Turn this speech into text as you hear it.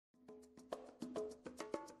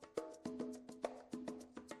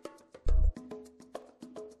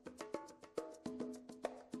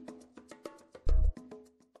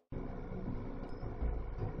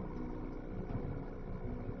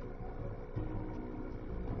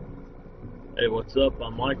Hey, what's up?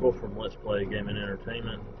 I'm Michael from Let's Play Gaming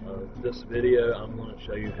Entertainment. This video I'm going to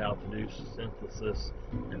show you how to do synthesis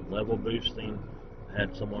and level boosting. I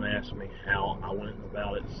had someone ask me how I went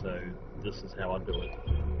about it, so this is how I do it.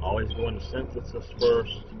 I always go into synthesis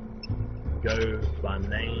first, go by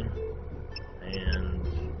name, and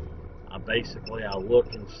I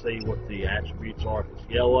look and see what the attributes are. If it's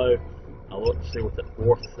yellow, I look to see what the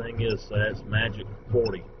fourth thing is, so that's magic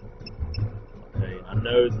 40. Okay, I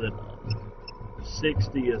know that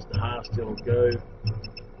 60 is the highest it'll go,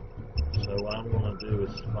 so what I'm going to do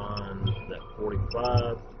is find that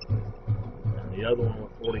 45 and the other one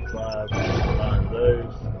with 45, combine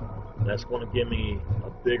those. That's going to give me a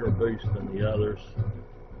bigger boost than the others,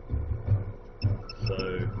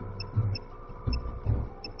 so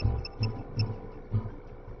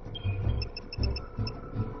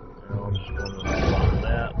now I'm just going to combine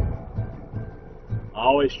that. I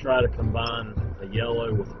always try to combine a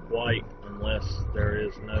yellow with white unless there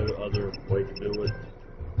is no other way to do it.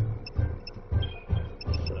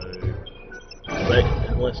 So,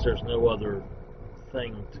 unless there's no other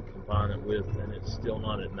thing to combine it with, then it's still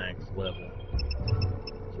not at max level.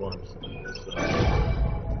 That's what I'm saying. So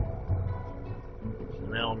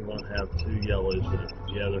now I'm going to have two yellows that are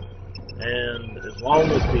together. And as long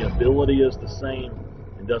as the ability is the same,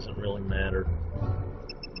 it doesn't really matter.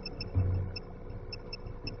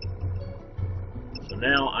 So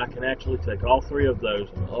now I can actually take all three of those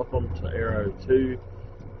and up them to arrow 2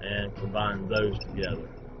 and combine those together.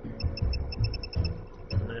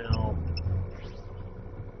 Now,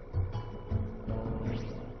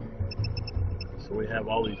 so we have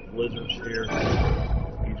all these blizzards here.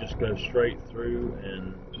 You just go straight through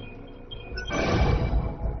and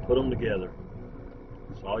put them together.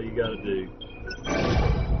 That's all you got to do.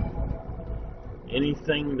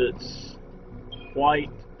 Anything that's white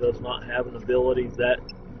does not have an ability. That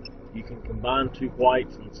you can combine two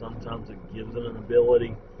whites and sometimes it gives it an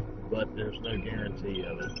ability, but there's no guarantee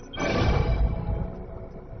of it.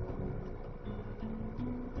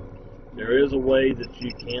 There is a way that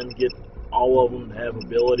you can get all of them to have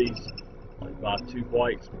abilities, like by two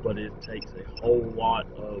whites, but it takes a whole lot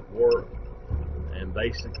of work. And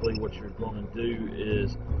basically what you're going to do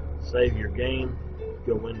is save your game,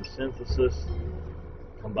 go into synthesis,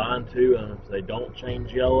 combine two, and if they don't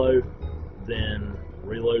change yellow, then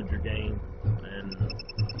reload your game. And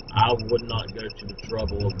I would not go to the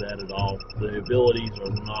trouble of that at all. The abilities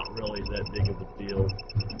are not really that big of a deal.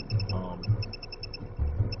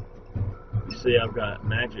 You see, I've got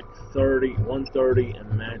magic 130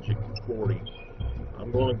 and magic 40.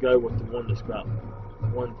 I'm going to go with the one that's got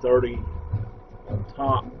 130 on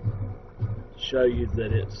top to show you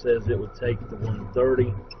that it says it would take the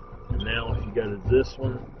 130. And now if you go to this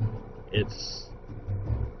one, it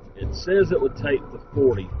says it would take the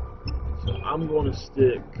 40. So I'm going to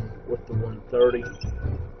stick with the 130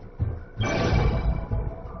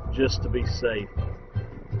 just to be safe.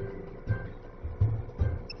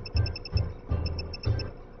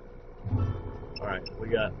 Alright, we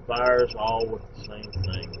got fires all with the same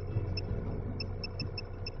thing.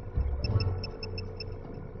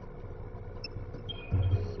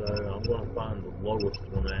 So I'm going to find the lowest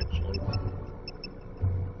one actually.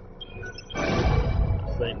 I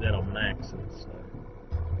think that'll max it, so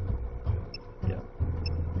yeah.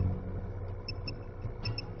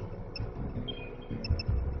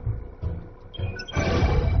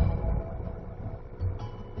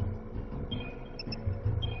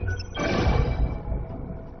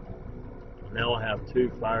 Now I have two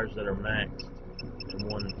fires that are maxed and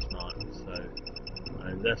one that's not, so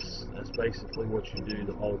and that's basically what you do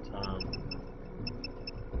the whole time.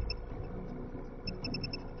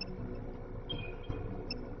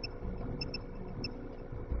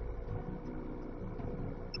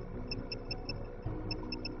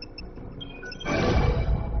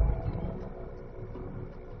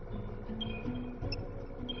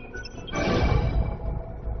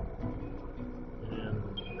 And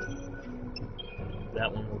that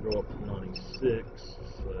one will go up to 96,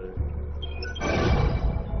 so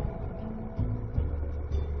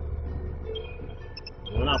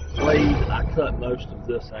when I played, I cut most of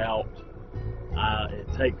this out. It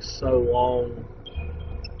takes so long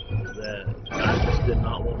that I just did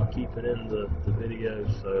not want to keep it in the video,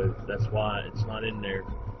 so that's why it's not in there.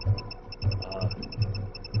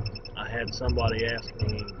 I had somebody ask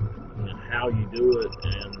me how you do it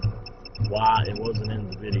and why it wasn't in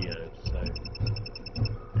the video. So,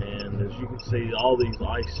 and as you can see, all these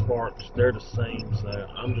ice sparks, they're the same, so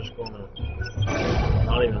I'm just going to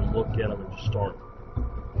not even look at them and just start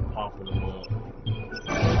popping them up.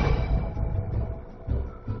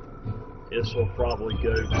 This will probably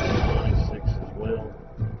go to 26 well.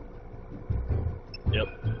 Yep.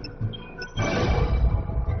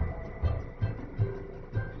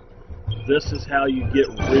 This is how you get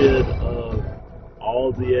rid of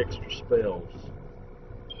all the extra spells.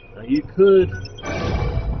 Now you could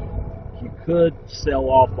sell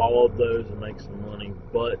off all of those and make some money,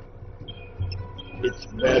 but it's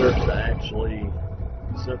better to actually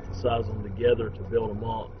synthesize them together to build them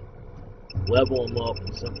up, level them up,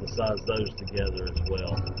 and synthesize those together as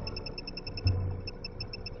well.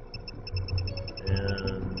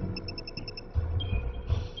 And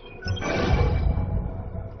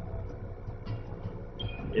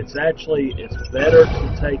it's better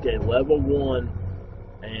to take a level 1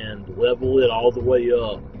 and level it all the way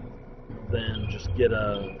up than just get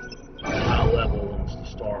a high level ones to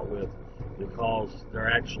start with, because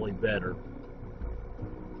they're actually better.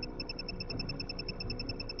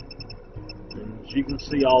 And as you can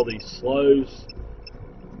see, all these slows,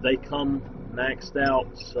 they come maxed out,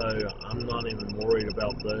 so I'm not even worried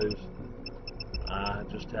about those. I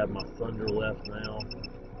just have my thunder left now.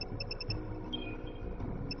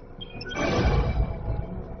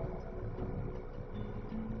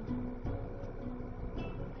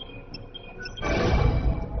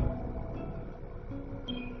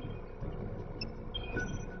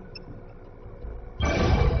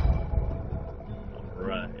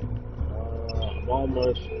 I'm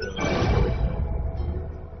almost done.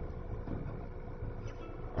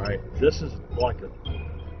 Alright, this is like a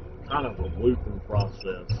kind of a looping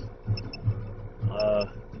process.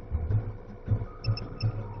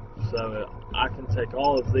 So I can take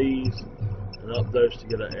all of these and up those to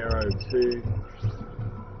get an arrow 2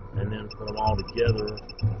 and then put them all together,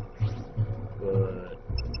 but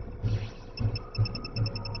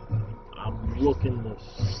I'm looking to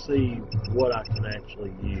see what I can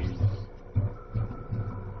actually use.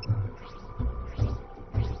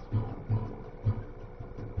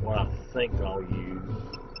 What I think I'll use.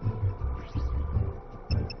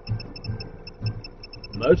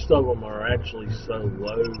 Most of them are actually so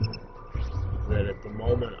low that at the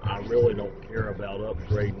moment I really don't care about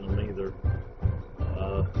upgrading them either.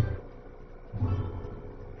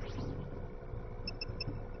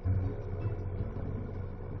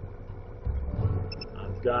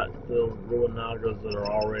 I've got the Ruin Nagas that are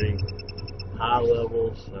already high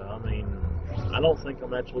levels, so I mean, I don't think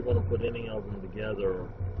I'm actually going to put any of them together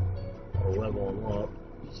or level them up.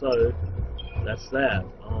 So that's that.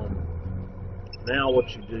 Now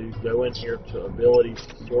what you do, go in here to abilities,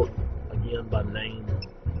 sort again by name.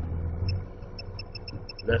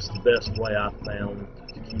 That's the best way I found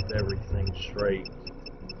to keep everything straight.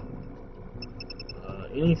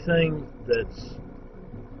 Anything that's,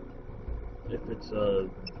 if it's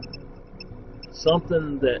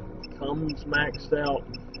something that comes maxed out,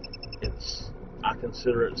 I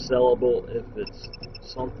consider it sellable. If it's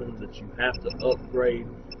something that you have to upgrade,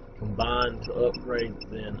 combine to upgrade,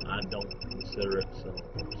 then I don't consider it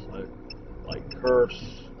sellable. So, like Curse,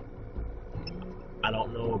 I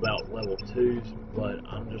don't know about level 2s, but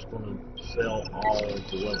I'm just going to sell all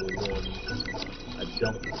of the level 1s. I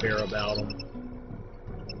don't care about them.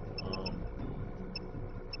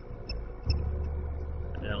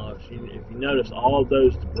 Now, if you notice, all of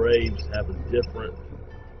those Braves have a different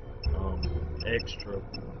extra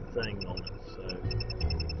thing on it. So.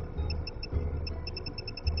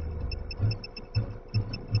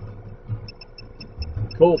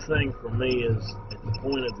 The cool thing for me is, at the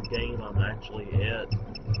point of the game I'm actually at,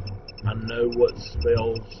 I know what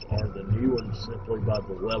spells are the new ones simply by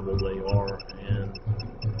the level they are, and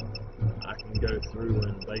I can go through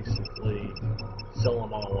and basically sell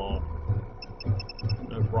them all off.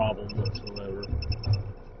 No problem whatsoever.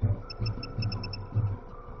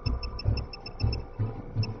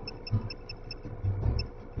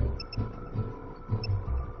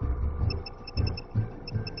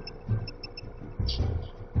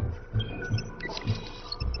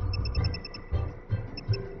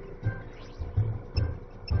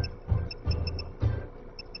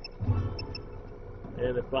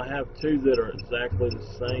 And if I have 2 that are exactly the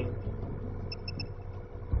same,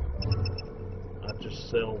 I just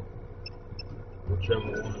sell whichever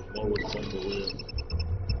one is lowest on the list.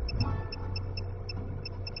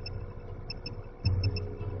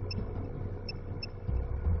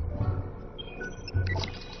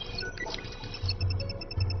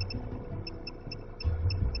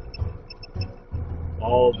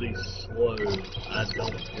 All of these slows, I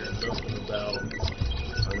don't care nothing about them.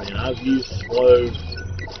 I mean, I've used slows,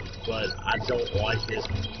 but I don't like it,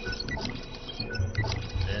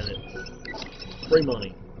 and it's free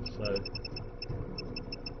money. So,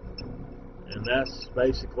 and that's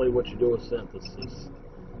basically what you do with synthesis.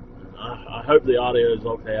 I hope the audio is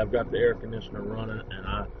okay. I've got the air conditioner running, and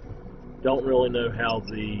I don't really know how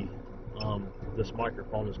the this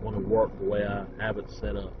microphone is going to work the way I have it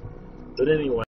set up. But anyway.